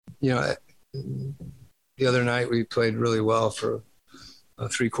The other night we played really well for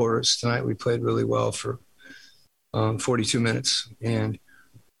 3 quarters. Tonight we played really well for 42 minutes. And,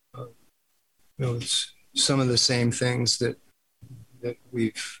 it's some of the same things that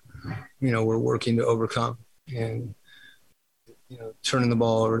we've, we're working to overcome. And, turning the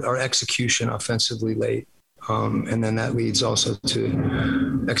ball or our execution offensively late. And then that leads also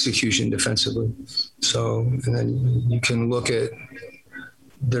to execution defensively. So, and then you can look at,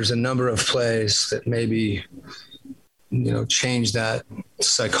 there's a number of plays that maybe, change that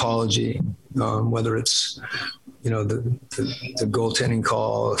psychology, whether it's, the goaltending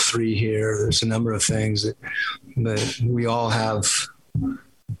call, a 3 here, there's a number of things that we all have,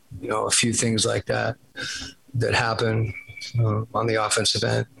 a few things like that happen on the offensive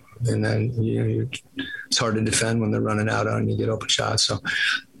end. And then, it's hard to defend when they're running out on you, get open shots. So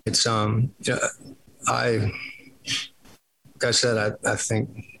it's, like I said, I think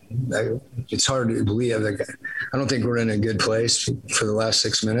it's hard to believe. I don't think we're in a good place for the last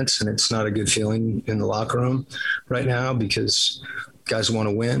 6 minutes, and it's not a good feeling in the locker room right now because guys want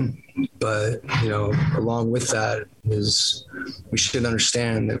to win. But, along with that is we should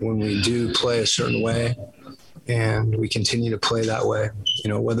understand that when we do play a certain way and we continue to play that way,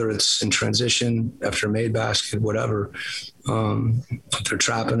 whether it's in transition, after a made basket, whatever, if they're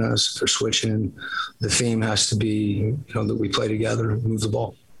trapping us, if they're switching, the theme has to be, that we play together and move the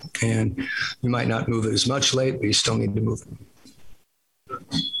ball. And you might not move it as much late, but you still need to move it.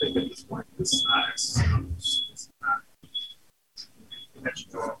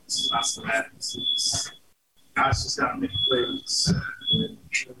 Guys just got to make plays.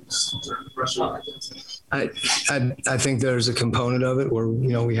 I think there's a component of it where,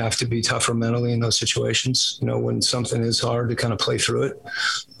 we have to be tougher mentally in those situations, when something is hard to kind of play through it.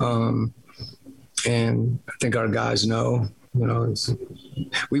 And I think our guys know, I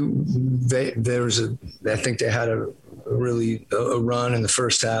think they had a run in the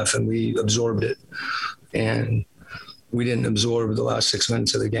first half and we absorbed it, and we didn't absorb the last 6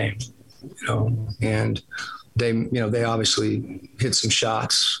 minutes of the game, and they obviously hit some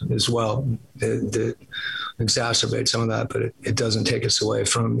shots as well that exacerbate some of that, but it doesn't take us away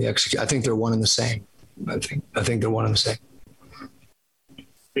from the execution. I think they're one and the same. I think they're one and the same.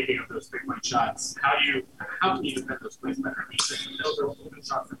 Speaking of those 3-point shots, how can you defend those plays better?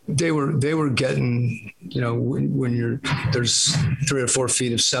 They were getting, when there's 3 or 4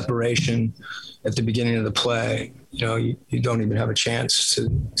 feet of separation at the beginning of the play, you don't even have a chance to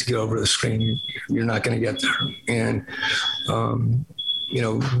get over the screen. You're not going to get there. And,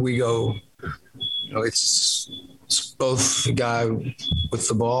 we go, it's both the guy with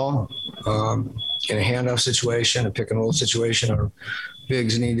the ball in a handoff situation, a pick and roll situation. Our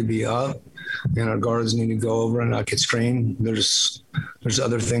bigs need to be up and our guards need to go over and not get screened. There's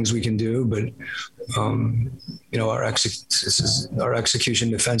other things we can do, but our execution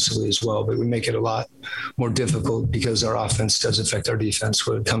defensively as well, but we make it a lot more difficult because our offense does affect our defense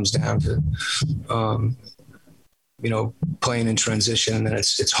when it comes down to, playing in transition. And then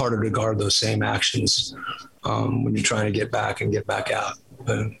it's harder to guard those same actions when you're trying to get back and get back out.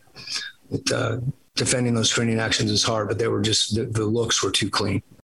 But defending those screening actions is hard, but they were just, the looks were too clean.